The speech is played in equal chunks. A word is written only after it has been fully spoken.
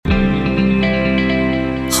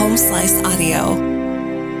Slice Audio.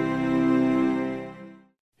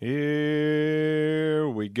 Here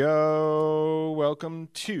we go. Welcome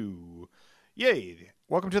to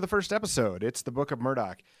the first episode. It's the Book of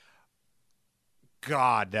Murdoch.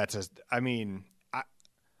 God,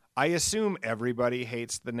 I assume everybody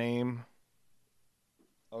hates the name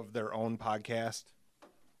of their own podcast.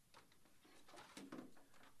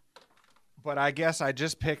 But I guess I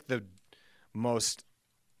just picked the most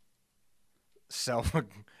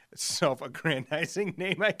self-aggrandizing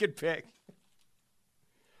name I could pick.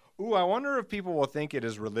 Ooh, I wonder if people will think it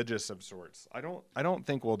is religious of sorts. I don't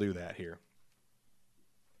think we'll do that here.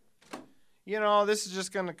 You know, this is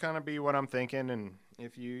just going to kind of be what I'm thinking, and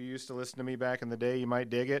if you used to listen to me back in the day, you might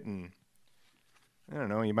dig it, and I don't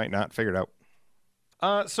know, you might not figure it out.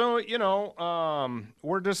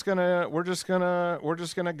 We're just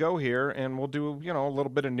gonna go here, and we'll do, a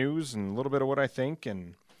little bit of news and a little bit of what I think,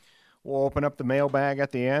 and we'll open up the mailbag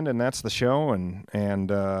at the end, and that's the show. And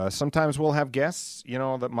sometimes we'll have guests.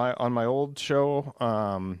 On my old show,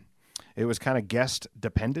 it was kind of guest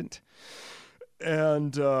dependent,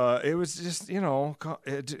 and it was just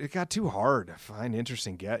it got too hard to find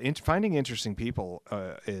interesting finding interesting people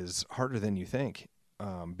is harder than you think,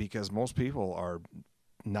 because most people are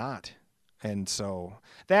not, and so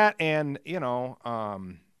that, and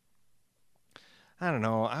I don't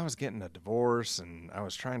know. I was getting a divorce, and I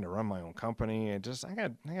was trying to run my own company. I'm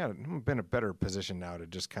in a better position now to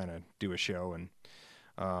just kind of do a show. And,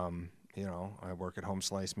 I work at Home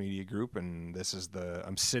Slice Media Group, and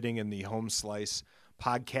I'm sitting in the Home Slice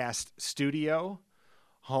podcast studio,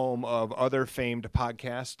 home of other famed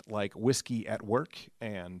podcasts like Whiskey at Work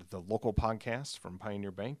and the local podcast from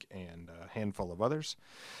Pioneer Bank and a handful of others.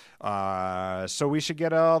 So we should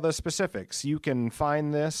get all the specifics. You can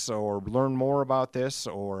find this or learn more about this,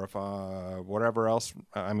 or if whatever else.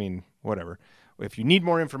 Whatever. If you need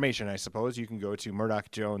more information, I suppose you can go to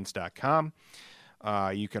murdochjones.com.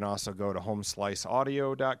 You can also go to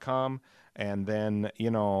homesliceaudio.com. And then,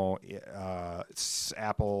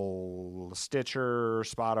 Apple, Stitcher,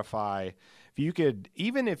 Spotify.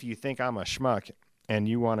 Even if you think I'm a schmuck and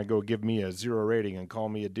you want to go give me a 0 rating and call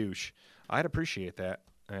me a douche, I'd appreciate that.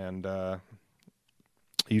 And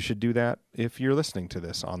you should do that if you're listening to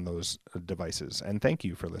this on those devices. And thank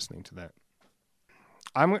you for listening to that.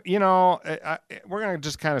 We're going to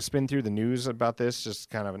just kind of spin through the news about this. Just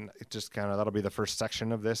kind of that'll be the first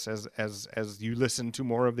section of this as you listen to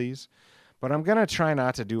more of these. But I'm going to try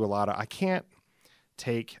not to do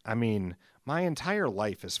my entire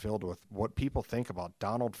life is filled with what people think about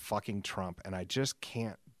Donald fucking Trump, and I just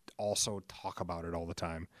can't also talk about it all the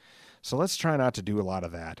time. So let's try not to do a lot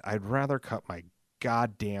of that. I'd rather cut my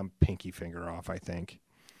goddamn pinky finger off, I think.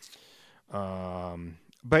 But,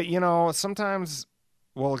 sometimes,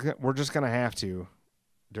 we're just going to have to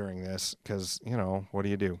during this because, what do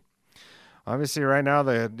you do? Obviously, right now,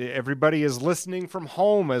 everybody is listening from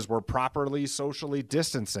home as we're properly socially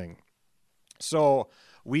distancing. So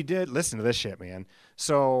we did listen to this shit, man.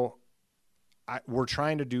 So we're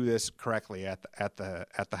trying to do this correctly at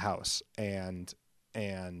the house, and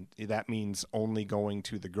that means only going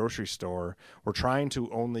to the grocery store. We're trying to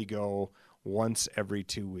only go once every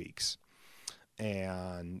 2 weeks.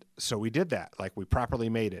 And so we did that, like we properly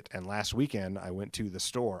made it. And last weekend I went to the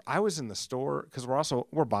store. I was in the store because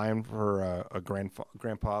we're buying for a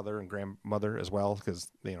grandfather and grandmother as well, because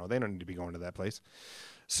they don't need to be going to that place.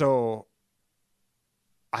 So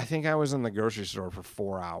I think I was in the grocery store for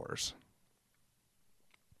 4 hours.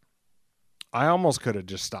 I almost could have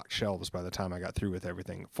just stocked shelves by the time I got through with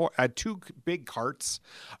everything. I had 2 big carts.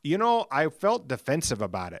 I felt defensive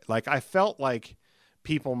about it. Like I felt like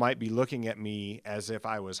people might be looking at me as if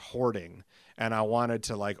I was hoarding, and I wanted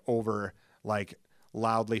to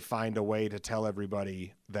loudly find a way to tell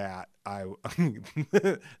everybody that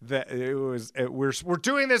we're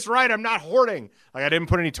doing this right. I'm not hoarding. Like I didn't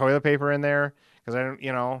put any toilet paper in there because I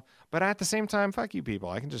don't, but at the same time, fuck you people.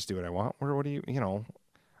 I can just do what I want. What do you,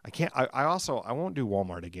 I can't, I won't do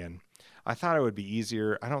Walmart again. I thought it would be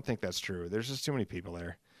easier. I don't think that's true. There's just too many people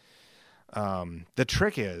there. The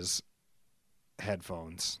trick is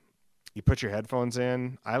headphones. You put your headphones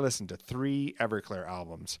in. I listened to 3 Everclear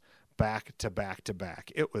albums back to back to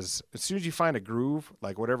back. It was, as soon as you find a groove,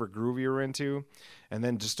 like whatever groove you're into, and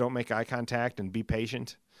then just don't make eye contact and be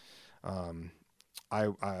patient. I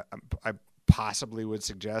possibly would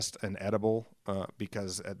suggest an edible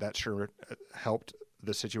because that sure helped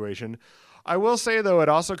the situation. I will say, though, it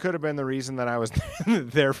also could have been the reason that I was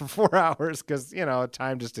there for 4 hours because,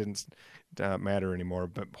 time just didn't matter anymore.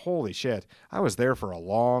 But holy shit, I was there for a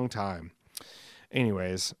long time.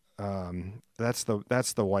 Anyways, that's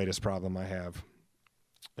the whitest problem I have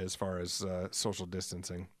as far as social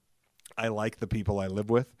distancing. I like the people I live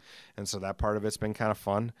with, and so that part of it's been kind of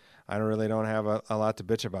fun. I don't have a lot to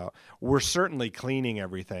bitch about. We're certainly cleaning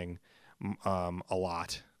everything a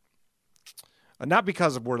lot. Not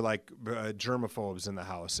because we're like germaphobes in the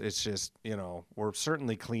house. It's just, we're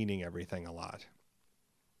certainly cleaning everything a lot.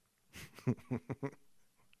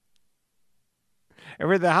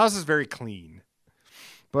 The house is very clean.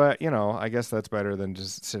 But, I guess that's better than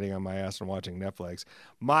just sitting on my ass and watching Netflix.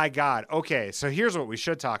 My God. Okay, so here's what we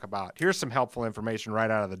should talk about. Here's some helpful information right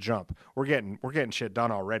out of the jump. We're getting shit done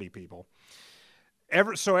already, people.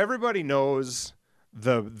 So everybody knows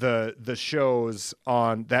the shows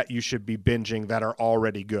on that you should be binging that are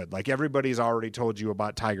already good. Like everybody's already told you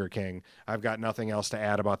about Tiger King. I've got nothing else to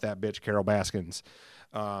add about that bitch, Carol Baskins.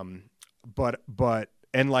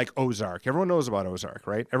 And like Ozark. Everyone knows about Ozark,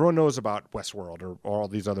 right? Everyone knows about Westworld or all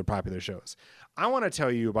these other popular shows. I want to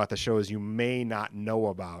tell you about the shows you may not know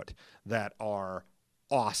about that are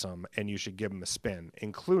awesome and you should give them a spin,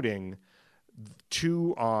 including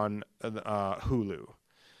 2 on Hulu.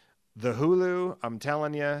 The Hulu, I'm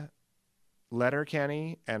telling you,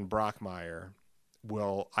 Letterkenny and Brockmire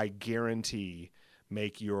will, I guarantee,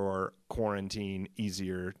 make your quarantine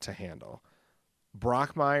easier to handle.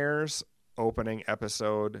 Brockmire's opening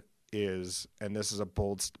episode is, and this is a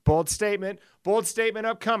bold statement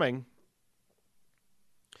upcoming.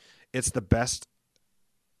 It's the best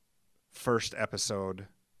first episode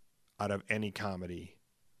out of any comedy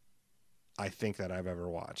I think that I've ever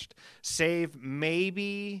watched. Save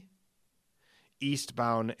maybe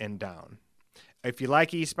Eastbound and Down. If you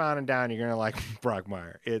like Eastbound and Down, you're going to like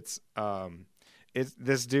Brockmire. It's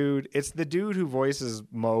this dude. It's the dude who voices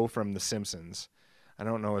Moe from The Simpsons. I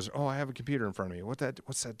don't know I have a computer in front of me.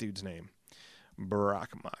 What's that dude's name?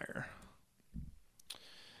 Brockmire.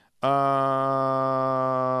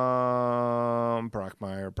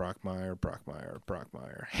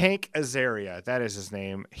 Brockmire. Hank Azaria. That is his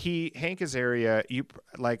name. Hank Azaria,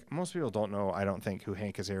 most people don't know, I don't think, who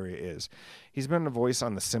Hank Azaria is. He's been the voice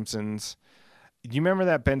on The Simpsons. Do you remember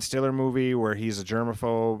that Ben Stiller movie where he's a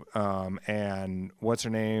germaphobe, and what's her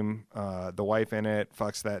name? The wife in it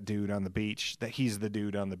fucks that dude on the beach. That he's the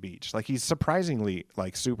dude on the beach. Like, he's surprisingly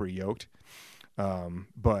super yoked.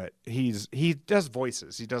 But he does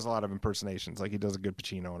voices. He does a lot of impersonations. Like, he does a good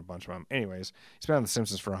Pacino and a bunch of them. Anyways, he's been on The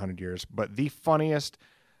Simpsons for 100 years. But the funniest,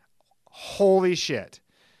 holy shit.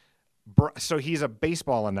 So he's a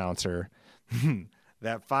baseball announcer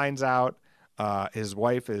that finds out his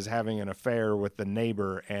wife is having an affair with the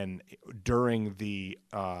neighbor, and during the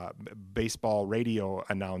baseball radio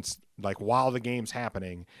announce, like while the game's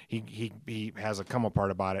happening, he has a come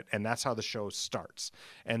apart about it, and that's how the show starts.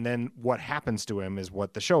 And then what happens to him is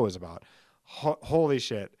what the show is about. Holy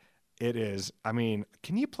shit, it is. I mean,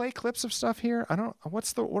 can you play clips of stuff here?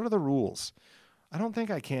 What are the rules? I don't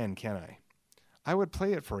think I can I? I would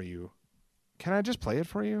play it for you. Can I just play it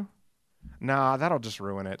for you? Nah, that'll just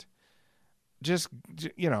ruin it. Just,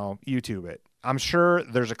 YouTube it. I'm sure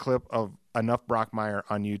there's a clip of enough Brockmire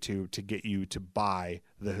on YouTube to get you to buy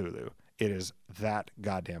the Hulu. It is that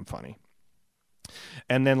goddamn funny.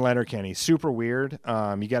 And then Letterkenny, super weird.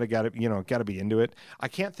 You gotta be into it. I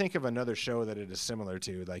can't think of another show that it is similar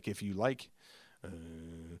to. Like if you like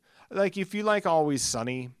Always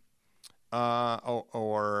Sunny,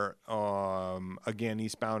 or again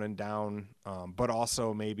Eastbound and Down, but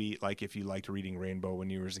also maybe like if you liked Reading Rainbow when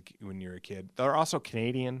you were a kid. They're also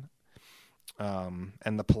Canadian,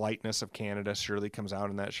 and the politeness of Canada surely comes out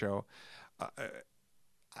in that show.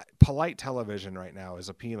 Polite television right now is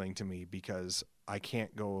appealing to me because I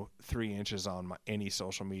can't go 3 inches on any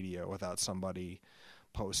social media without somebody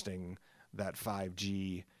posting that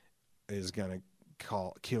 5G is gonna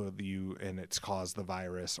kill you and it's caused the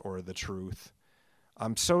virus or the truth.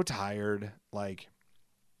 I'm so tired. Like,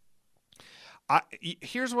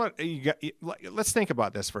 here's what you got. Let's think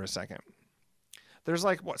about this for a second. There's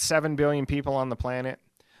 7 billion people on the planet.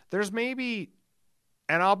 There's maybe,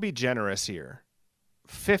 and I'll be generous here,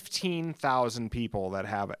 15,000 people that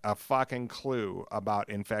have a fucking clue about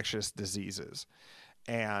infectious diseases.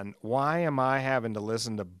 And why am I having to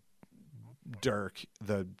listen to Dirk,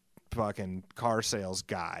 the fucking car sales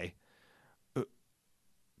guy,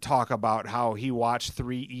 talk about how he watched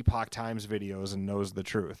 3 Epoch Times videos and knows the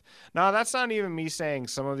truth? Now, that's not even me saying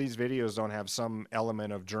some of these videos don't have some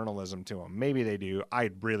element of journalism to them. Maybe they do. I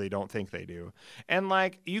really don't think they do. And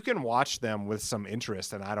you can watch them with some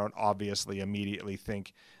interest, and I don't obviously immediately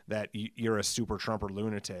think that you're a super Trumper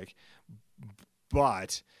lunatic.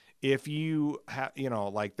 But if you have,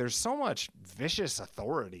 there's so much vicious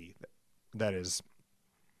authority that is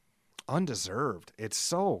undeserved. It's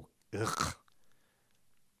so ugh.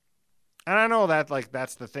 And I know that like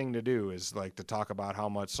that's the thing to do is like to talk about how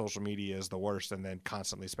much social media is the worst and then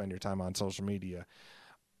constantly spend your time on social media.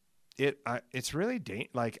 It's really you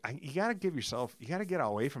got to you got to get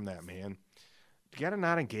away from that, man. You got to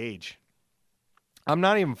not engage. I'm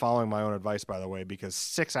not even following my own advice, by the way, because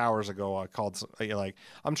 6 hours ago I called like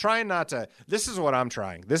I'm trying not to. This is what I'm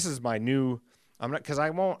trying. This is my new. I'm not because I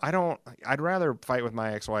won't. I don't. I'd rather fight with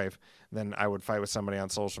my ex-wife than I would fight with somebody on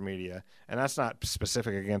social media, and that's not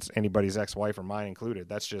specific against anybody's ex-wife or mine included.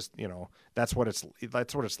 That's just that's what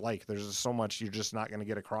it's like. There's just so much you're just not going to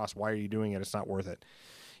get across. Why are you doing it? It's not worth it.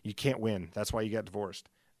 You can't win. That's why you get divorced.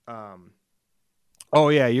 Oh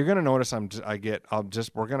yeah, you're gonna notice sometimes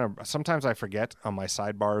I forget on my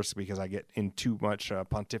sidebars because I get in too much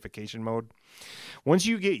pontification mode. Once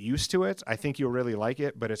you get used to it, I think you'll really like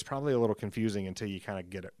it, but it's probably a little confusing until you kind of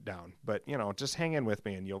get it down. But just hang in with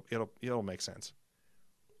me and it'll make sense.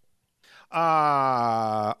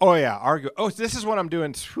 Oh yeah, argue. Oh, this is what I'm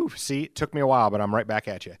doing. Whew, see, it took me a while, but I'm right back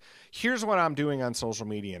at you. Here's what I'm doing on social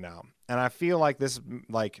media now, and I feel like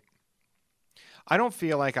I don't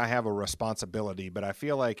feel like I have a responsibility, but I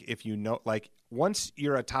feel like if once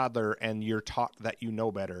you're a toddler and you're taught that you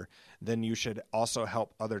know better, then you should also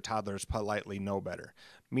help other toddlers politely know better.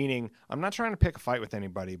 Meaning, I'm not trying to pick a fight with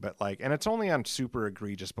anybody, but and it's only on super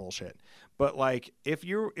egregious bullshit. But if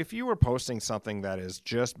you were posting something that is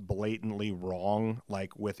just blatantly wrong,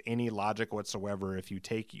 like with any logic whatsoever, if you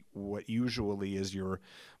take what usually is your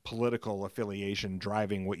political affiliation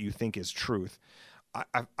driving what you think is truth,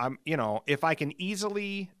 I'm if I can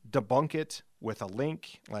easily debunk it with a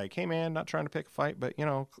link, like, hey man, not trying to pick a fight, but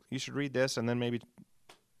you should read this, and then maybe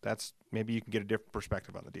you can get a different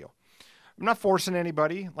perspective on the deal. I'm not forcing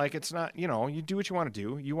anybody. Like, it's not, you do what you want to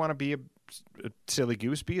do. You want to be a silly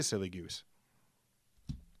goose, be a silly goose.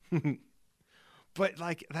 But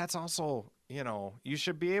that's also, you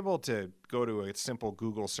should be able to go to a simple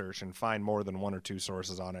Google search and find more than one or two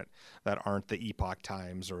sources on it that aren't the Epoch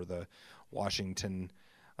Times or the Washington,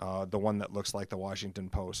 the one that looks like the Washington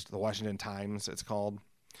Post, the Washington Times, it's called.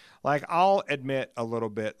 I'll admit a little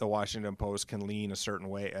bit the Washington Post can lean a certain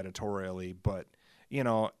way editorially, but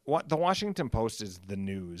what the Washington Post is the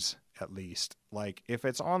news, at least. If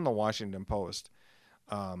it's on the Washington Post,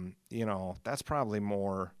 that's probably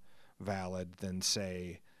more valid than,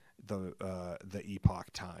 say, the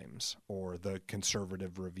Epoch Times or the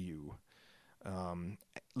Conservative Review.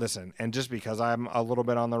 Listen, and just because I'm a little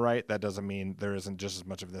bit on the right, that doesn't mean there isn't just as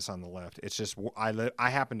much of this on the left. It's just I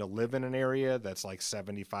happen to live in an area that's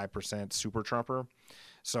 75% super Trumper.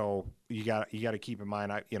 So you got to keep in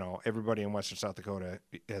mind, everybody in Western South Dakota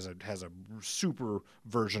has a super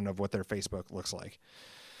version of what their Facebook looks like.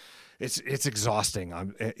 It's exhausting.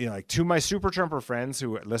 I'm to my super Trumper friends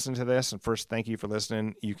who listen to this. And first, thank you for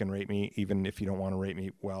listening. You can rate me even if you don't want to rate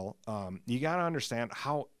me. Well, you got to understand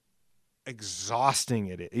how exhausting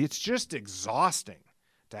it is. It's just exhausting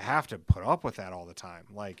to have to put up with that all the time.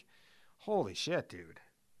 Holy shit, dude.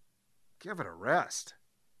 Give it a rest.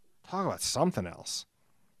 Talk about something else.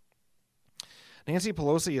 Nancy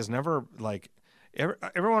Pelosi is never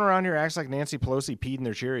everyone around here acts like Nancy Pelosi peed in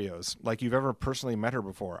their Cheerios, like you've ever personally met her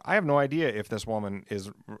before. I have no idea if this woman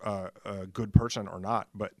is a good person or not,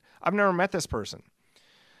 but I've never met this person.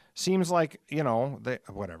 Seems like,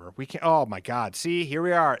 whatever. We can't. Oh my God. See, here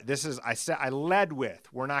we are. This is, I led with,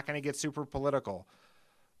 we're not going to get super political,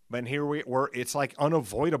 but here we're, it's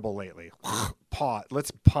unavoidable lately.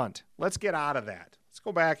 Let's punt. Let's get out of that. Let's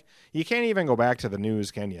go back. You can't even go back to the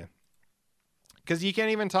news, can you? Because you can't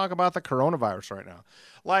even talk about the coronavirus right now.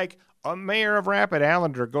 A mayor of Rapid,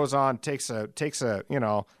 Allender, goes on, takes a,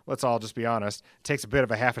 let's all just be honest, takes a bit of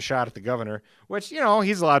a half a shot at the governor, which,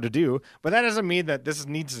 he's allowed to do. But that doesn't mean that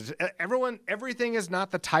everything is not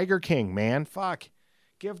the Tiger King, man. Fuck.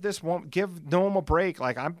 Give Noam a break.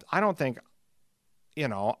 I don't think,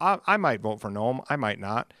 I might vote for Noam. I might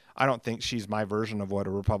not. I don't think she's my version of what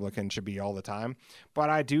a Republican should be all the time, but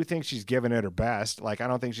I do think she's giving it her best. I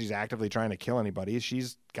don't think she's actively trying to kill anybody.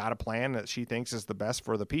 She's got a plan that she thinks is the best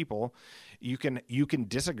for the people. You can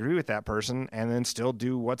disagree with that person and then still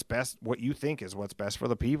do what's best, what you think is what's best for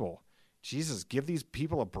the people. Jesus, give these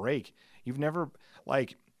people a break. You've never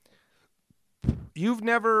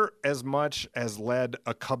as much as led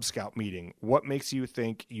a Cub Scout meeting. What makes you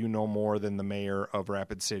think you know more than the mayor of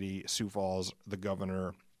Rapid City, Sioux Falls, the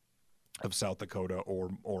governor of South Dakota,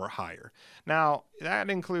 or higher? Now,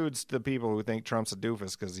 that includes the people who think Trump's a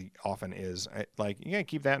doofus, because he often is. You gotta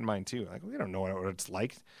keep that in mind too. We don't know what it's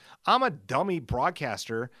like. I'm a dummy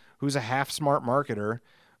broadcaster who's a half smart marketer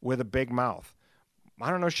with a big mouth.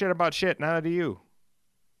 I don't know shit about shit. Neither do you.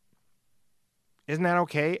 Isn't that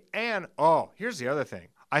okay? And, here's the other thing.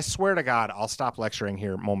 I swear to God, I'll stop lecturing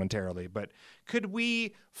here momentarily, but could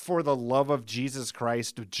we, for the love of Jesus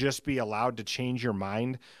Christ, just be allowed to change your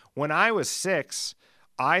mind? When I was 6,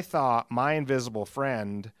 I thought my invisible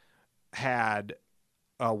friend had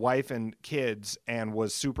a wife and kids and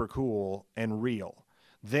was super cool and real.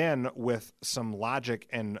 Then, with some logic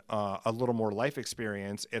and a little more life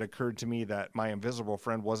experience, it occurred to me that my invisible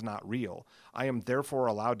friend was not real. I am therefore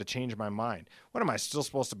allowed to change my mind. What am I still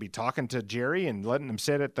supposed to be talking to Jerry and letting him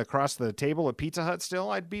sit across the table at Pizza Hut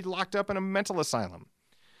still? I'd be locked up in a mental asylum.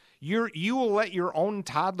 You will let your own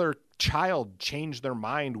toddler child change their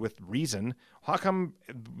mind with reason. How come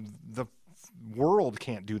the world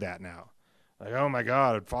can't do that now? Like, oh my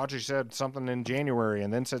God, Fauci said something in January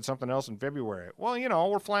and then said something else in February. Well,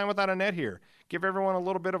 we're flying without a net here. Give everyone a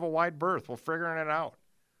little bit of a wide berth. We're figuring it out.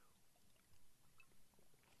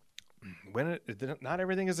 Not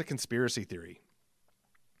everything is a conspiracy theory.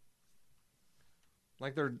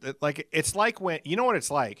 It's like when, you know what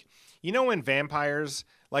it's like? When vampires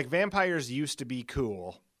used to be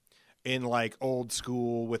cool in like old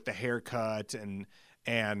school with the haircut and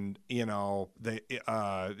the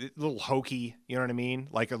little hokey, you know what I mean?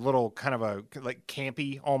 Like a little kind of like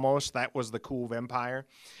campy almost. That was the cool vampire.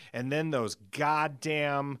 And then those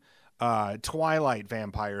goddamn Twilight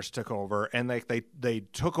vampires took over, and they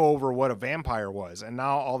took over what a vampire was. And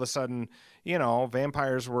now all of a sudden,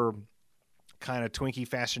 vampires were kind of Twinkie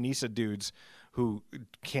fashionista dudes who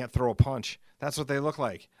can't throw a punch. That's what they look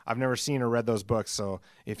like. I've never seen or read those books, so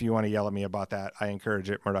if you want to yell at me about that, I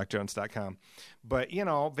encourage it, murdochjones.com. But,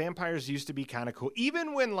 vampires used to be kind of cool.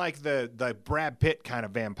 Even when, like, the Brad Pitt kind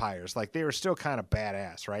of vampires, like, they were still kind of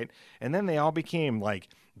badass, right? And then they all became, like,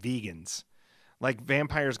 vegans. Like,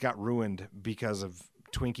 vampires got ruined because of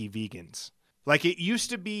Twinkie vegans. Like, it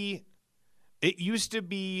used to be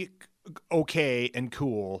okay and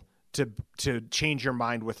cool to change your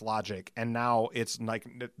mind with logic, and now it's like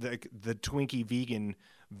the Twinkie vegan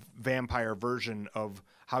vampire version of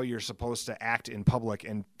how you're supposed to act in public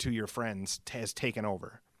and to your friends has taken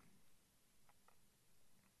over.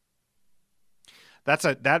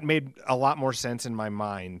 That made a lot more sense in my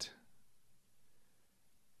mind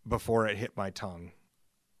before it hit my tongue.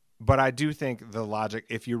 But I do think the logic,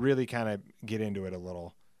 if you really kind of get into it a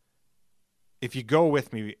little, if you go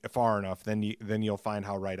with me far enough, then you'll find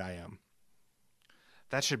how right I am.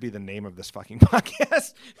 That should be the name of this fucking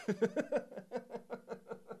podcast.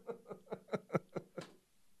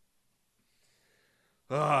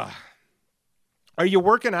 Are you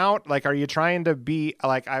working out? Like, are you trying to be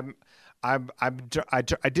like I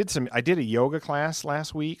did a yoga class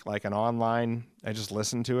last week, like an online. I just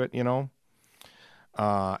listened to it, and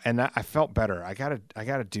I felt better. I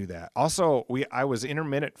gotta do that. Also, I was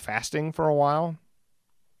intermittent fasting for a while.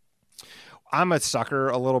 I'm a sucker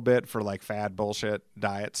a little bit for like fad bullshit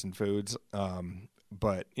diets and foods.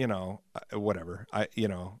 But whatever.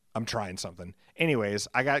 I'm trying something. Anyways,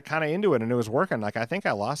 I got kind of into it and it was working. Like, I think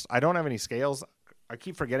I don't have any scales. I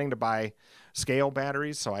keep forgetting to buy scale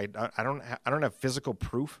batteries, so I don't have physical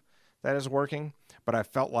proof that is working, but I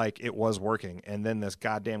felt like it was working. And then this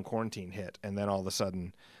goddamn quarantine hit, and then all of a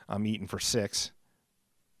sudden I'm eating for 6.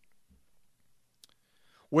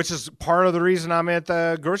 Which is part of the reason I'm at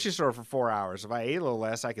the grocery store for 4 hours. If I ate a little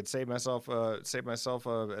less, I could save myself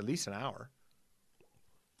at least an hour.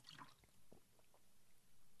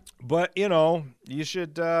 But you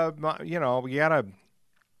should, you know what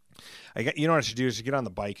I should do is get on the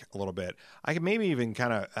bike a little bit. I could maybe even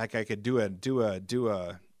kind of like I could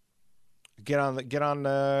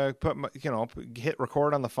hit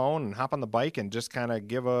record on the phone and hop on the bike and just kind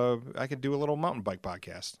of I could do a little mountain bike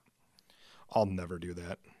podcast. I'll never do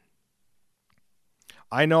that.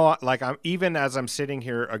 I know, like, even as I'm sitting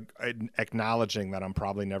here acknowledging that I'm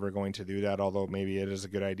probably never going to do that, although maybe it is a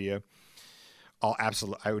good idea. I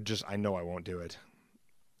know I won't do it.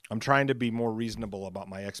 I'm trying to be more reasonable about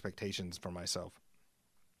my expectations for myself.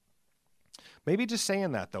 Maybe just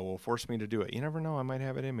saying that, though, will force me to do it. You never know. I might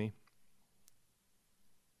have it in me.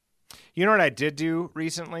 You know what I did do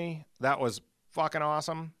recently? That was fucking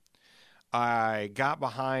awesome. I got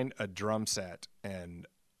behind a drum set, and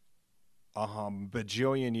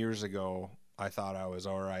bajillion years ago, I thought I was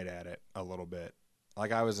all right at it a little bit.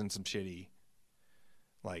 Like, I was in some shitty,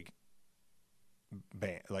 like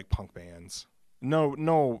punk bands.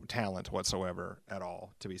 No talent whatsoever at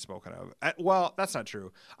all to be spoken of. Well, that's not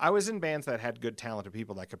true. I was in bands that had good talented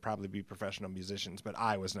people that could probably be professional musicians, but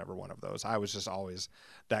I was never one of those. I was just always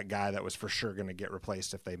that guy that was for sure going to get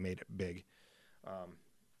replaced if they made it big.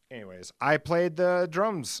 Anyways, I played the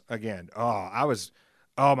drums again. Oh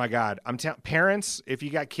my God. Parents, if you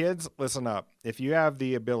got kids, listen up. If you have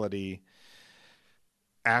the ability,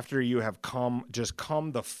 after you have come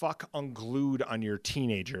the fuck unglued on your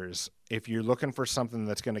teenagers, if you're looking for something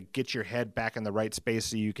that's going to get your head back in the right space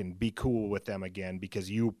so you can be cool with them again,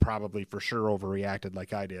 because you probably for sure overreacted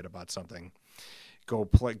like I did about something, go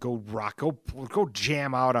play, go rock, go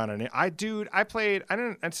jam out on it.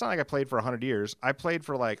 It's not like I played for 100 years. I played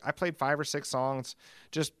 5 or 6 songs,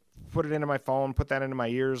 just put it into my phone, put that into my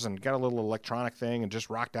ears, and got a little electronic thing and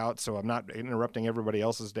just rocked out so I'm not interrupting everybody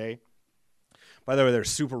else's day. By the way, they're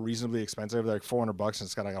super reasonably expensive. They're like $400 and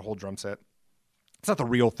it's got like a whole drum set. It's not the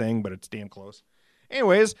real thing, but it's damn close.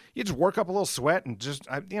 Anyways, you just work up a little sweat and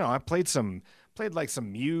I played like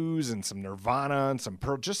some Muse and some Nirvana and some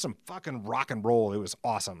fucking rock and roll. It was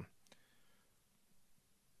awesome.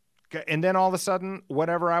 And then all of a sudden,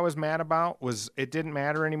 whatever I was mad about it didn't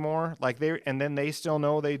matter anymore. And then they still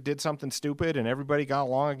know they did something stupid and everybody got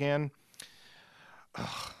along again.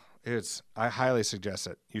 I highly suggest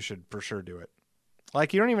it. You should for sure do it.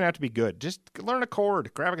 Like, you don't even have to be good. Just learn a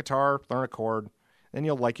chord. Grab a guitar, learn a chord. Then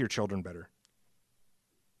you'll like your children better.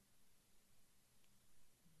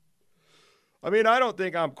 I mean, I don't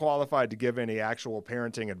think I'm qualified to give any actual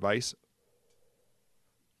parenting advice.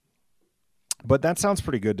 But that sounds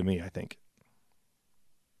pretty good to me, I think.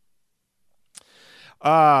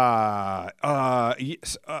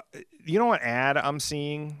 You know what ad I'm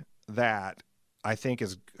seeing that I think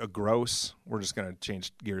is gross? We're just going to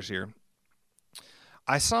change gears here.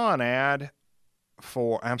 I saw an ad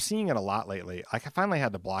I'm seeing it a lot lately. Like, I finally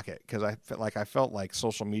had to block it because I felt like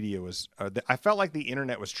social media was. I felt like the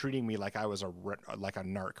internet was treating me like I was like a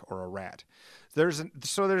narc or a rat. There's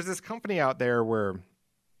this company out there where,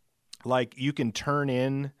 like, you can turn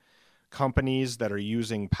in companies that are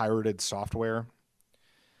using pirated software.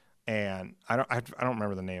 And I don't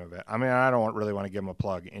remember the name of it. I mean, I don't really want to give them a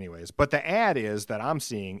plug anyways. But the ad that I'm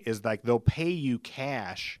seeing is like they'll pay you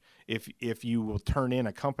cash if you will turn in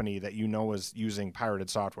a company that you know is using pirated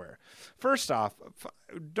software. First off,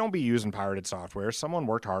 don't be using pirated software. Someone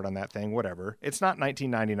worked hard on that thing, whatever. It's not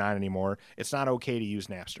 1999 anymore. It's not okay to use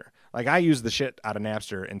Napster. Like, I used the shit out of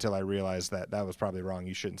Napster until I realized that was probably wrong.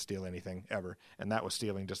 You shouldn't steal anything ever. And that was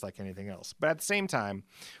stealing just like anything else. But at the same time,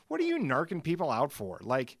 what are you narking people out for?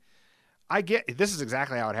 Like, this is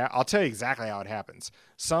exactly how I'll tell you exactly how it happens.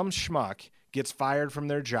 Some schmuck gets fired from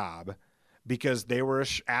their job because they were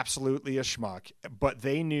absolutely a schmuck, but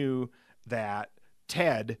they knew that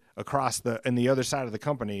Ted in the other side of the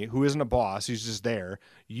company, who isn't a boss, he's just there,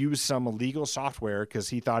 used some illegal software because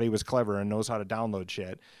he thought he was clever and knows how to download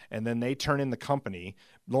shit. And then they turn in the company.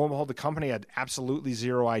 Lo and behold, the company had absolutely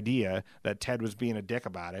zero idea that Ted was being a dick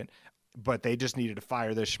about it. But they just needed to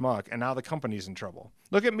fire this schmuck, and now the company's in trouble.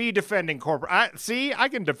 Look at me defending corporate. I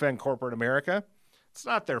can defend corporate America. It's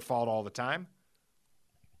not their fault all the time.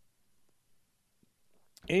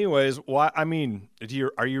 Anyways,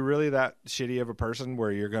 are you really that shitty of a person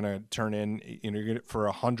where you're gonna turn in,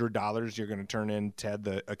 for $100, you're gonna turn in Ted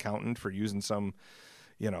the accountant for using some,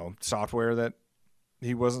 software that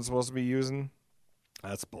he wasn't supposed to be using?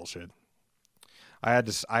 That's bullshit. I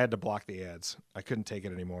had to block the ads. I couldn't take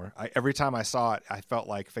it anymore. Every time I saw it, I felt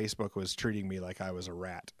like Facebook was treating me like I was a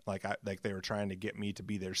rat, like they were trying to get me to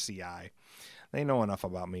be their CI. They know enough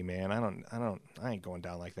about me, man. I ain't going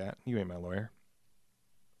down like that. You ain't my lawyer.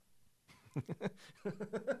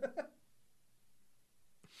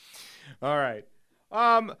 All right.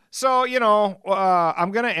 So,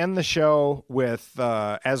 I'm going to end the show with,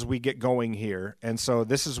 as we get going here. And so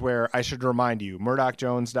this is where I should remind you,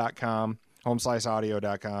 murdocjones.com.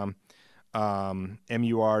 homesliceaudio.com,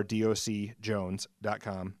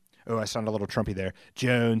 murdocjones.com. Oh, I sound a little Trumpy there.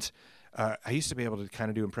 Jones. I used to be able to kind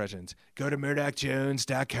of do impressions. Go to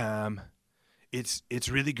murdocjones.com. It's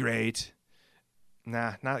really great.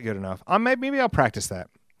 Nah, not good enough. Maybe I'll practice that.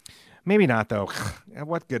 Maybe not, though.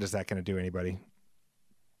 What good is that going to do anybody?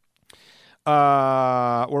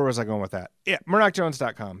 Where was I going with that? Yeah,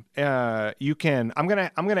 murdocjones.com. I'm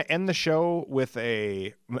gonna end the show with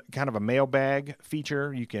a kind of a mailbag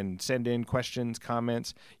feature. You can send in questions,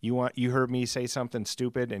 comments. You heard me say something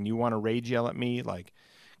stupid and you want to rage yell at me, like,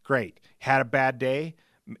 great. Had a bad day.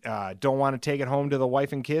 Don't want to take it home to the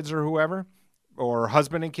wife and kids or whoever, or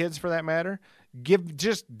husband and kids for that matter.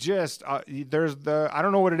 There's I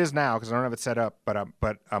don't know what it is now because I don't have it set up, but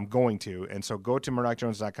I'm going to. And so go to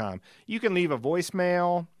murdocjones.com. You can leave a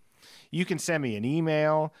voicemail. You can send me an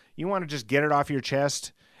email. You want to just get it off your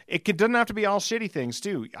chest. Doesn't have to be all shitty things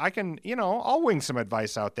too. I can, I'll wing some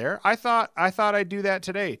advice out there. I thought I'd do that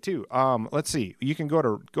today too. Let's see. You can go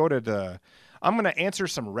to I'm going to answer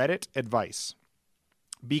some Reddit advice,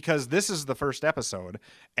 because this is the first episode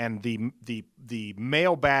and the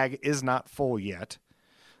mailbag is not full yet.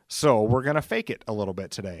 So we're going to fake it a little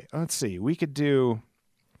bit today. Let's see. We could do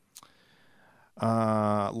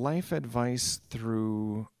life advice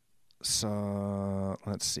through,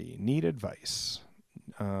 let's see, need advice.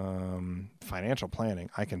 Financial planning.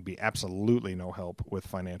 I can be absolutely no help with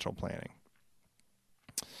financial planning.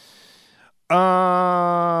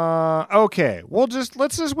 Okay.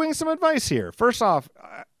 Let's just wing some advice here. First off,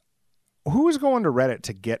 who is going to Reddit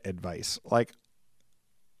to get advice? Like,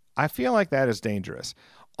 I feel like that is dangerous.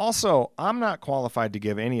 Also, I'm not qualified to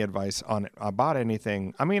give any advice about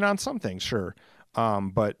anything. I mean, on some things, sure.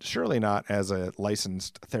 But surely not as a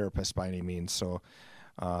licensed therapist by any means. So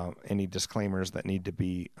any disclaimers that need to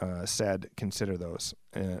be said, consider those.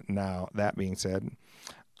 Now, that being said,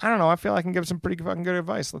 I don't know. I feel I can give some pretty fucking good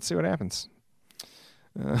advice. Let's see what happens.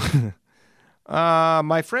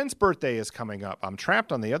 My friend's birthday is coming up. I'm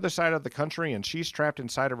trapped on the other side of the country, and she's trapped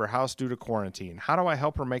inside of her house due to quarantine. How do I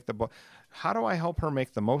help her make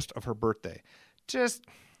the most of her birthday? Just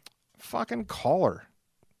fucking call her.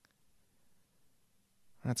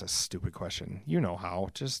 That's a stupid question. You know how.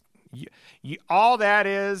 Just all that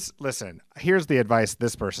is. Listen, here's the advice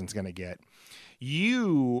this person's going to get.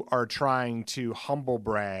 You are trying to humble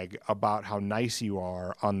brag about how nice you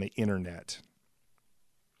are on the internet,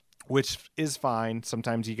 which is fine.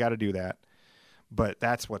 Sometimes you got to do that, but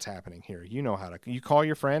that's what's happening here. You know how to. You call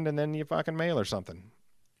your friend and then you fucking mail or something.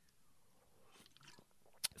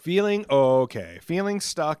 Feeling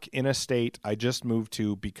stuck in a state I just moved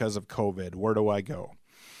to because of COVID. Where do I go?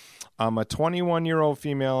 I'm a 21-year-old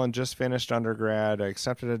female and just finished undergrad. I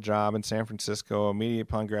accepted a job in San Francisco. Immediately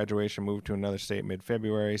upon graduation, moved to another state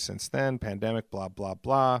mid-February. Since then, pandemic, blah, blah,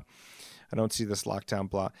 blah. I don't see this lockdown,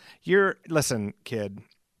 blah. Listen, kid,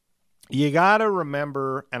 you got to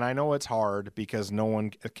remember, and I know it's hard because no one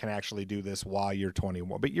can actually do this while you're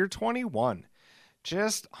 21, but you're 21.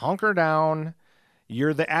 Just hunker down.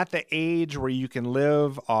 You're at the age where you can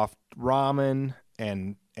live off ramen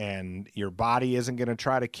and your body isn't going to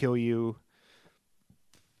try to kill you.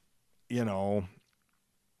 You know,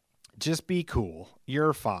 just be cool.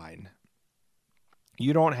 You're fine.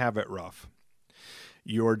 You don't have it rough.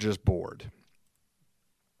 You're just bored.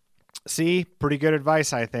 See, pretty good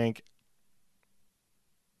advice, I think.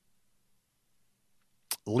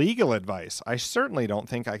 Legal advice. I certainly don't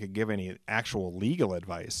think I could give any actual legal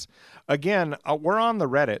advice. Again, we're on the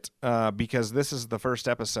Reddit because this is the first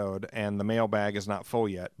episode and the mailbag is not full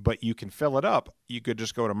yet, but you can fill it up. You could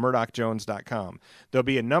just go to murdochjones.com. There'll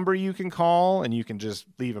be a number you can call and you can just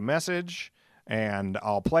leave a message and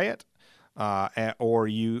I'll play it.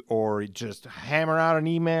 Or just hammer out an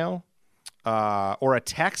email or a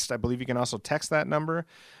text. I believe you can also text that number.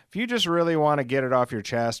 If you just really want to get it off your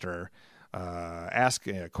chest or ask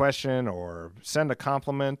a question or send a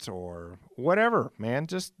compliment or whatever, man,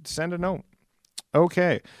 just send a note.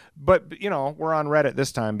 Okay. But, we're on Reddit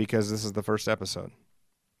this time because this is the first episode.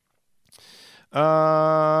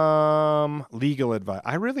 Legal advice.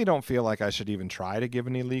 I really don't feel like I should even try to give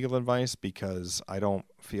any legal advice because I don't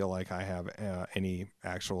feel like I have any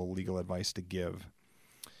actual legal advice to give.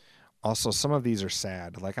 Also, some of these are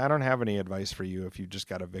sad. Like, I don't have any advice for you if you just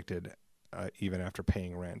got evicted even after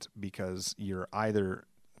paying rent because you're either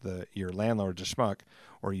your landlord's a schmuck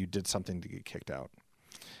or you did something to get kicked out.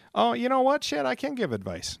 Oh, you know what? Shit, I can give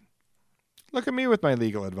advice. Look at me with my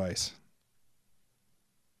legal advice.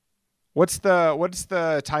 What's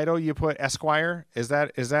the title you put? Esquire? Is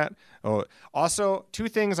that? Oh, also 2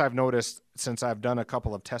 things I've noticed since I've done a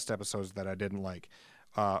couple of test episodes that I didn't like.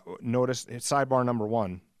 Notice sidebar number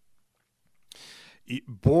 1.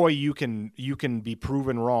 Boy, you can be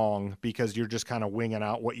proven wrong because you're just kind of winging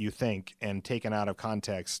out what you think and taken out of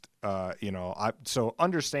context. So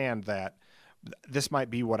understand that this might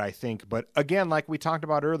be what I think, but again, like we talked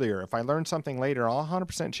about earlier, if I learn something later, I'll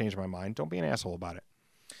 100% change my mind. Don't be an asshole about it.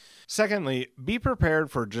 Secondly, be prepared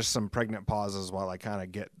for just some pregnant pauses while I kind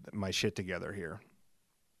of get my shit together here.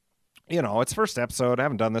 It's first episode. I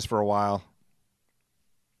haven't done this for a while.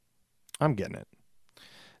 I'm getting it.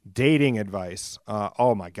 Dating advice.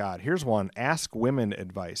 Oh my God. Here's one. Ask women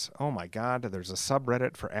advice. Oh my God. There's a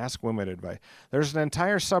subreddit for ask women advice. There's an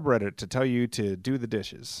entire subreddit to tell you to do the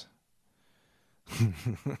dishes.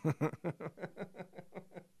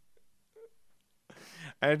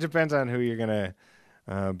 It depends on who you're going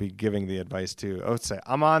to be giving the advice to. Oh, say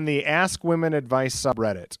I'm on the Ask Women Advice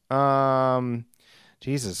subreddit.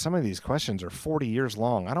 Jesus, some of these questions are 40 years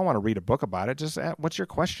long. I don't want to read a book about it. Just what's your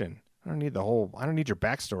question? I don't need your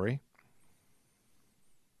backstory.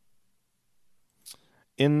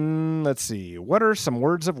 Let's see. What are some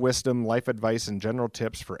words of wisdom, life advice, and general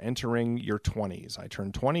tips for entering your 20s? I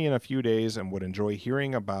turned 20 in a few days and would enjoy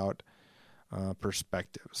hearing about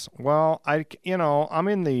Perspectives. Well, I'm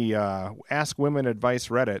in the Ask Women Advice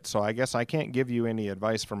Reddit, so I guess I can't give you any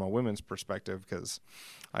advice from a women's perspective because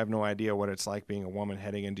I have no idea what it's like being a woman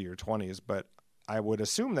heading into your 20s, but I would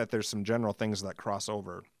assume that there's some general things that cross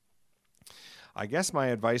over. I guess my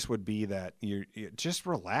advice would be that you just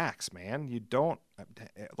relax, man. You don't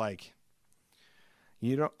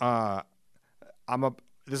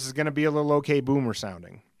this is going to be a little okay boomer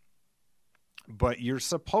sounding, but you're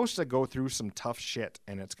supposed to go through some tough shit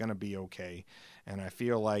and it's going to be okay. And I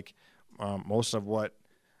feel like most of what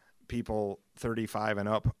people 35 and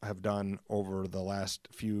up have done over the last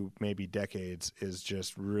few maybe decades is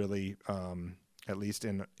just really, at least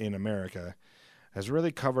in America, has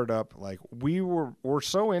really covered up. Like we're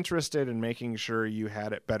so interested in making sure you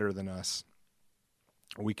had it better than us.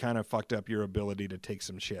 We kind of fucked up your ability to take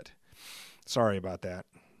some shit. Sorry about that.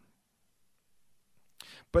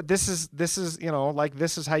 But this is this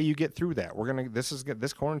is how you get through that.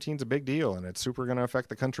 This quarantine's a big deal and it's super going to affect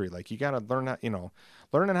the country. Like you got to learn how,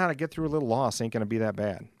 learning how to get through a little loss ain't going to be that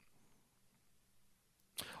bad.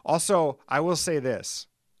 Also, I will say this,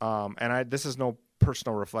 this is no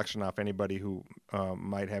personal reflection off anybody who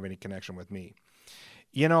might have any connection with me.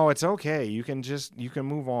 It's okay. You can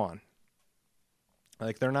move on.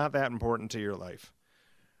 Like they're not that important to your life.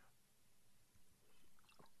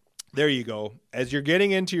 There you go. As you're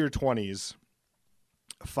getting into your 20s,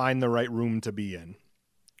 find the right room to be in.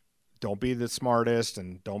 Don't be the smartest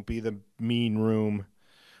and don't be the mean room.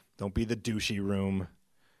 Don't be the douchey room.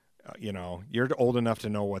 You're old enough to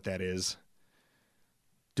know what that is.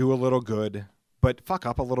 Do a little good, but fuck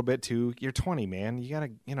up a little bit too. You're 20, man. You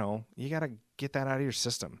gotta get that out of your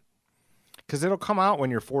system. Cause it'll come out when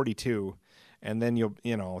you're 42 and then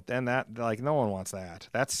then that, like, no one wants that.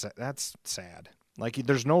 That's sad. Like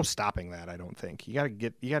there's no stopping that. I don't think you gotta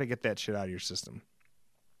get that shit out of your system.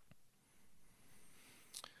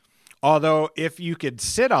 Although if you could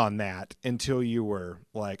sit on that until you were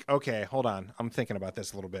like, okay, hold on, I'm thinking about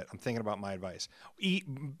this a little bit. I'm thinking about my advice. Be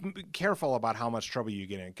careful about how much trouble you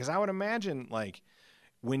get in. Cause I would imagine like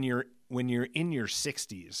when you're in your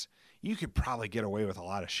 60s, you could probably get away with a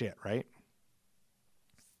lot of shit, right?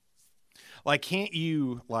 Like, can't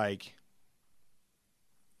you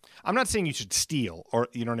I'm not saying you should steal or,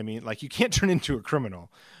 you know what I mean? Like you can't turn into a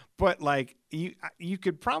criminal, but like you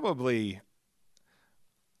could probably,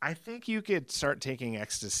 I think you could start taking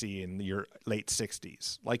ecstasy in your late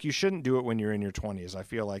 60s. Like you shouldn't do it when you're in your 20s. I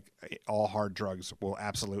feel like all hard drugs will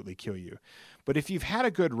absolutely kill you. But if you've had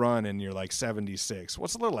a good run and you're like 76,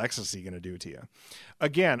 what's a little ecstasy going to do to you?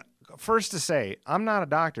 Again, first to say, I'm not a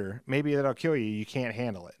doctor. Maybe that'll kill you. You can't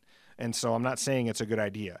handle it. And so I'm not saying it's a good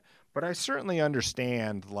idea. But I certainly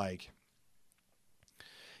understand, like,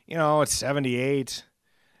 it's 78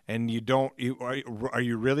 and are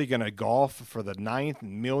you really going to golf for the 9th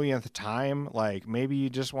millionth time? Like maybe you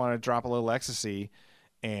just want to drop a little ecstasy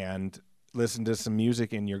and listen to some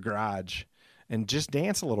music in your garage and just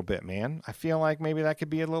dance a little bit, man. I feel like maybe that could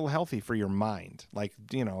be a little healthy for your mind, like,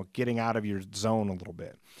 getting out of your zone a little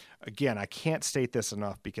bit. Again, I can't state this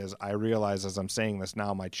enough because I realize as I'm saying this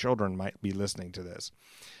now, my children might be listening to this.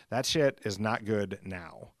 That shit is not good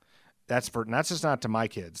now. That's just not to my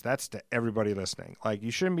kids. That's to everybody listening. Like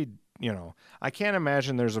you shouldn't be, I can't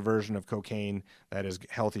imagine there's a version of cocaine that is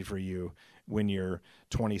healthy for you when you're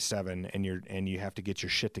 27 and you have to get your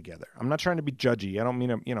shit together. I'm not trying to be judgy. I don't mean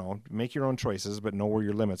to, make your own choices, but know where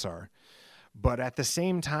your limits are. But at the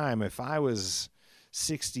same time, if I was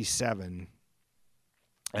 67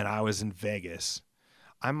 and I was in Vegas,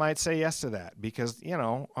 I might say yes to that because,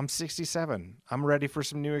 I'm 67. I'm ready for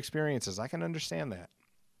some new experiences. I can understand that.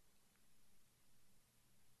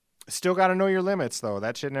 Still got to know your limits though.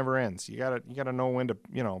 That shit never ends. You gotta know when to,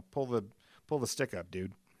 pull the stick up,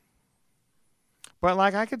 dude. But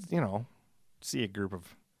like I could, see a group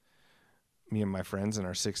of me and my friends in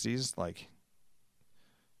our 60s, like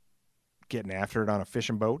getting after it on a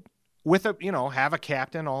fishing boat with have a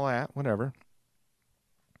captain, all that, whatever.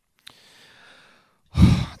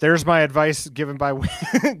 There's my advice given by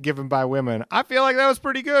women. I feel like that was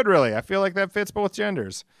pretty good, really. I feel like that fits both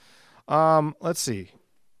genders. Let's see.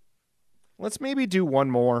 Let's maybe do one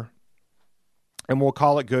more, and we'll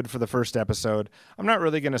call it good for the first episode. I'm not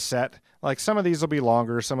really going to set, like some of these will be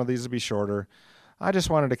longer, some of these will be shorter. I just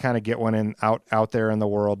wanted to kind of get one out there in the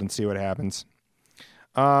world and see what happens.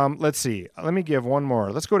 Let's see. Let me give one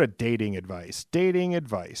more. Let's go to dating advice. Dating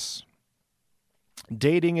advice.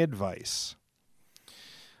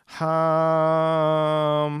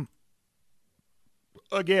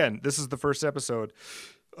 Again, this is the first episode.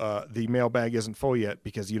 the mailbag isn't full yet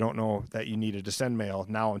because you don't know that you needed to send mail.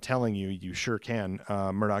 Now I'm telling you, you sure can.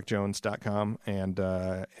 MurdochJones.com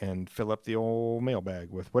and fill up the old mailbag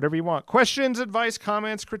with whatever you want. Questions, advice,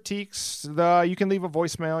 comments, critiques. You can leave a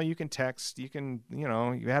voicemail. You can text. You can,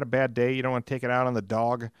 you had a bad day. You don't want to take it out on the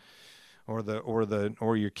dog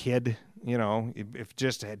or your kid.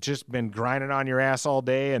 If had just been grinding on your ass all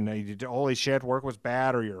day and holy shit, work was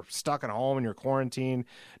bad, or you're stuck at home and you're quarantined.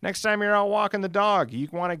 Next time you're out walking the dog, you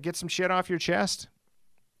want to get some shit off your chest,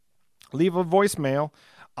 leave a voicemail.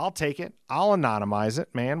 I'll take it. I'll anonymize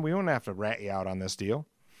it, man. We don't have to rat you out on this deal.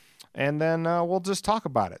 And then we'll just talk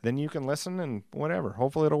about it. Then you can listen and whatever.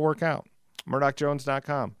 Hopefully it'll work out.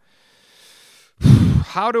 MurdochJones.com.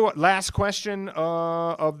 Last question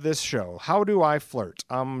of this show. How do I flirt?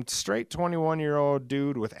 I'm straight 21-year-old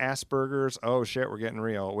dude with Asperger's. Oh shit, we're getting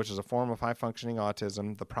real, which is a form of high-functioning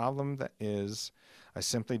autism. The problem that is I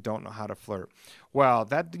simply don't know how to flirt. Well,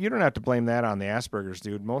 that you don't have to blame that on the Asperger's,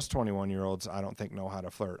 dude. Most 21-year-olds I don't think know how to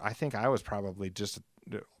flirt. I think I was probably just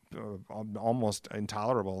almost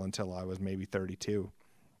intolerable until I was maybe 32.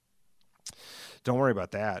 Don't worry about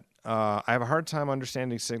that. I have a hard time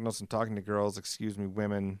understanding signals and talking to girls,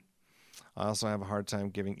 women. I also have a hard time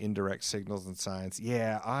giving indirect signals and signs.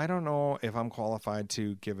 Yeah, I don't know if I'm qualified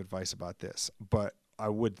to give advice about this, but I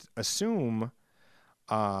would assume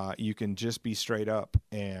you can just be straight up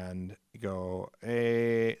and go,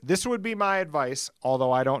 hey, this would be my advice,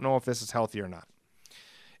 although I don't know if this is healthy or not.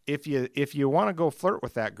 If you want to go flirt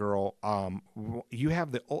with that girl, you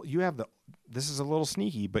have the this is a little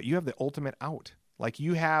sneaky, but you have the ultimate out. Like,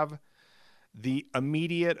 you have the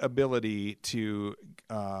immediate ability to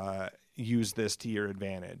use this to your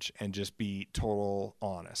advantage and just be total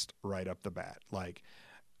honest right up the bat. Like,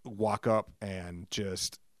 walk up and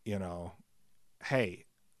just, hey,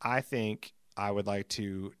 I think I would like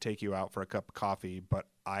to take you out for a cup of coffee, but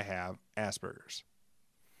I have Asperger's.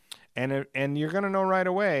 And you're going to know right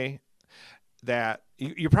away that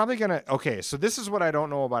you're probably going to, okay, so this is what I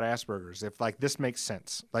don't know about Asperger's. If like this makes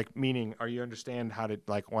sense, like meaning, are you understand how to,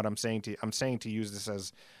 like what I'm saying to use this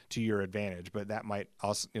as to your advantage, but that might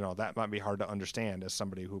also, that might be hard to understand as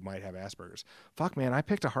somebody who might have Asperger's. Fuck, man, I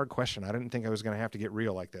picked a hard question. I didn't think I was going to have to get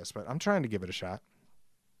real like this, but I'm trying to give it a shot.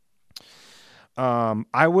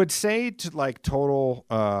 I would say to like total,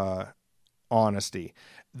 honesty,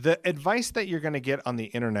 the advice that you're going to get on the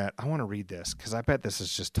internet, I want to read this because I bet this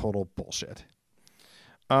is just total bullshit.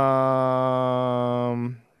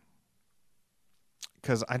 Because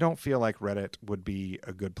I don't feel like Reddit would be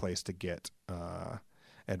a good place to get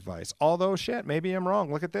advice. Although, shit, maybe I'm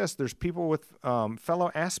wrong. Look at this. There's people with fellow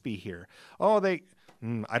Aspie here. Oh,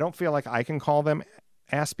 I don't feel like I can call them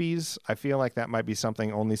Aspies. I feel like that might be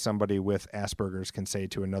something only somebody with Asperger's can say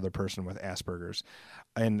to another person with Asperger's.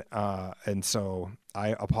 And so I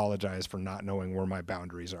apologize for not knowing where my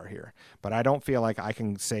boundaries are here. But I don't feel like I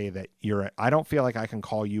can say that I don't feel like I can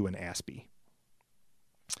call you an Aspie.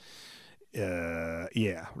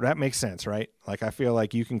 Yeah, that makes sense, right? Like, I feel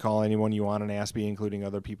like you can call anyone you want an Aspie, including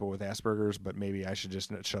other people with Asperger's, but maybe I should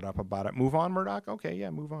just shut up about it. Move on, Murdoch? Okay, yeah,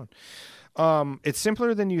 move on. It's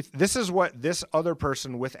simpler than you... This is what this other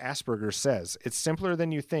person with Asperger's says. It's simpler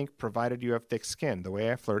than you think, provided you have thick skin. The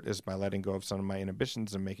way I flirt is by letting go of some of my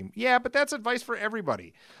inhibitions and making... Yeah, but that's advice for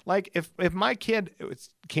everybody. Like, if my kid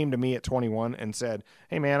came to me at 21 and said,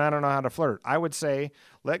 hey, man, I don't know how to flirt, I would say,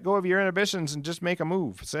 let go of your inhibitions and just make a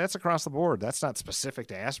move. So that's across the board. That's not specific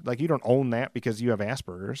to Asperger's. Like, you don't own that because you have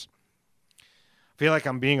Asperger's. I feel like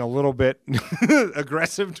I'm being a little bit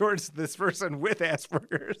aggressive towards this person with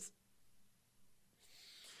Asperger's.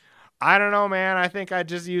 I don't know, man. I think I'd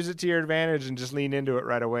just use it to your advantage and just lean into it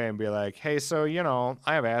right away and be like, hey, so,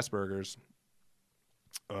 I have Asperger's.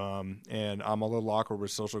 And I'm a little awkward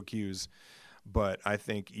with social cues, but I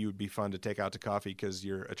think you would be fun to take out to coffee because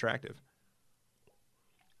you're attractive.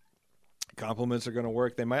 Compliments are going to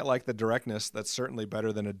work. They might like the directness. That's certainly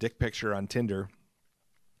better than a dick picture on Tinder.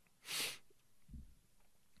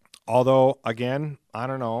 Although, again, I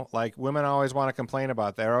don't know. Like, women always want to complain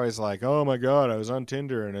about that. They're always like, oh, my God, I was on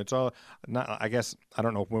Tinder, and it's all... Not, I guess, I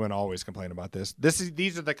don't know if women always complain about this.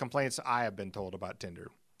 These are the complaints I have been told about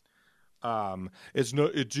Tinder. It's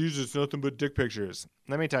nothing but dick pictures.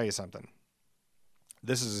 Let me tell you something.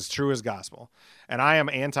 This is as true as gospel. And I am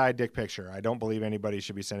anti-dick picture. I don't believe anybody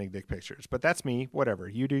should be sending dick pictures. But that's me. Whatever.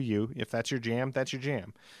 You do you. If that's your jam, that's your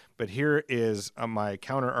jam. But here is my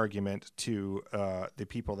counter-argument to the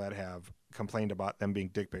people that have complained about them being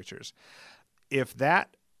dick pictures. If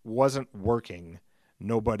that wasn't working,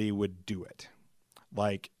 nobody would do it.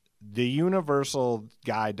 Like, the universal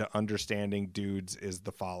guide to understanding dudes is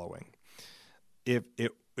the following. If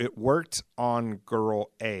it worked on girl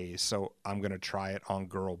A, so I'm going to try it on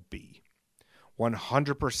girl B.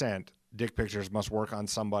 100% dick pictures must work on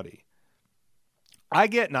somebody. I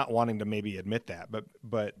get not wanting to maybe admit that,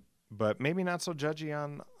 but maybe not so judgy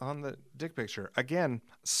on the dick picture. Again,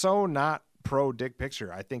 so not pro dick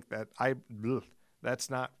picture. I think that that's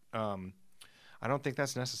not I don't think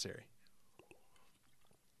that's necessary.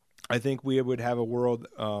 I think we would have a world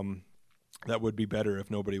that would be better if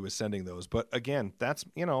nobody was sending those. But again, that's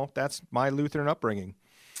my Lutheran upbringing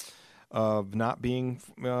of not being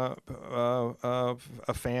a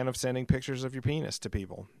fan of sending pictures of your penis to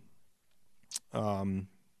people. All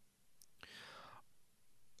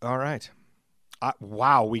right.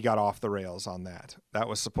 Wow, we got off the rails on that. That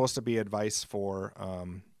was supposed to be advice for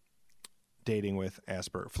flirting with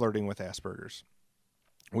Asperger's.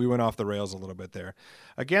 We went off the rails a little bit there.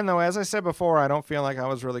 Again, though, as I said before, I don't feel like I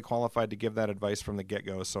was really qualified to give that advice from the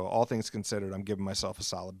get-go. So all things considered, I'm giving myself a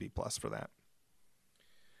solid B+ for that.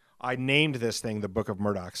 I named this thing the Book of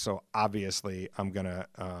Murdoch, so obviously I'm going to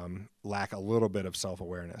lack a little bit of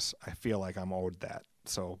self-awareness. I feel like I'm owed that.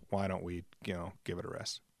 So why don't we, give it a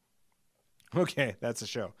rest? Okay, that's the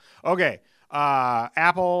show. Okay,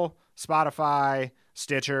 Apple, Spotify,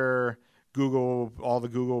 Stitcher, Google, all the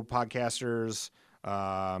Google podcasters,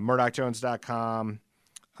 MurdochJones.com.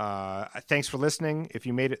 Thanks for listening. If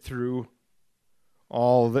you made it through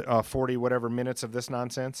all the 40 whatever minutes of this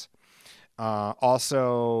nonsense.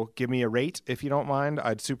 Also, give me a rate if you don't mind.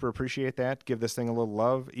 I'd super appreciate that. Give this thing a little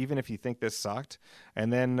love, even if you think this sucked.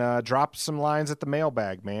 And then drop some lines at the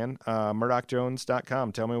mailbag, man.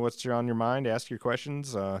 MurdochJones.com. Tell me what's on your mind. Ask your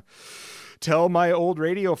questions. Tell my old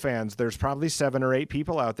radio fans there's probably 7 or 8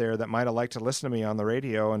 people out there that might have liked to listen to me on the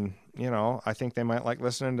radio, and I think they might like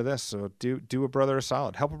listening to this. So do a brother a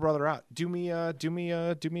solid. Help a brother out. Do me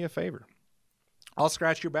a favor. I'll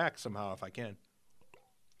scratch your back somehow if I can.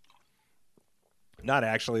 Not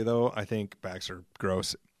actually, though. I think backs are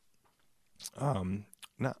gross.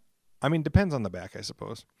 Depends on the back, I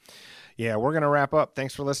suppose. Yeah, we're going to wrap up.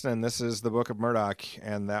 Thanks for listening. This is the Book of Murdoch,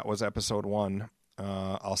 and that was episode 1.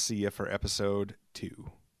 I'll see you for episode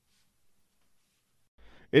 2.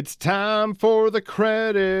 It's time for the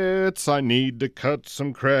credits. I need to cut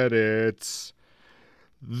some credits.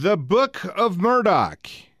 The Book of Murdoch.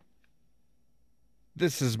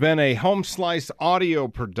 This has been a Home Slice audio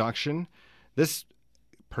production. This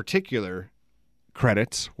particular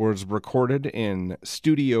credits was recorded in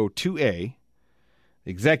Studio 2A.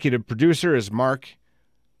 Executive producer is Mark.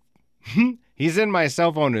 He's in my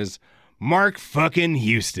cell phone as Mark fucking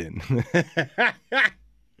Houston.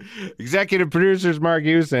 Executive producer is Mark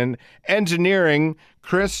Houston. Engineering,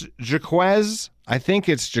 Chris Jaquez. I think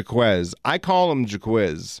it's Jaquez. I call him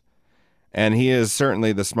Jaquiz. And he is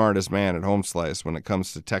certainly the smartest man at Home Slice when it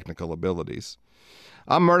comes to technical abilities.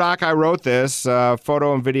 I'm Murdoch. I wrote this.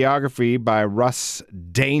 Photo and videography by Russ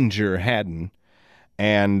Danger Haddon.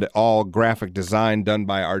 And all graphic design done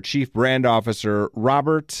by our chief brand officer,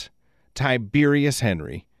 Robert Tiberius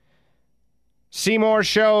Henry. See more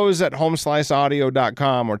shows at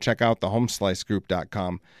homesliceaudio.com or check out the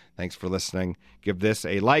homeslicegroup.com. Thanks for listening. Give this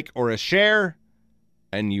a like or a share,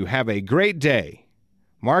 and you have a great day.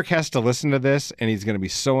 Mark has to listen to this, and he's going to be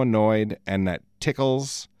so annoyed, and that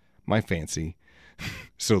tickles my fancy.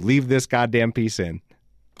 So leave this goddamn piece in.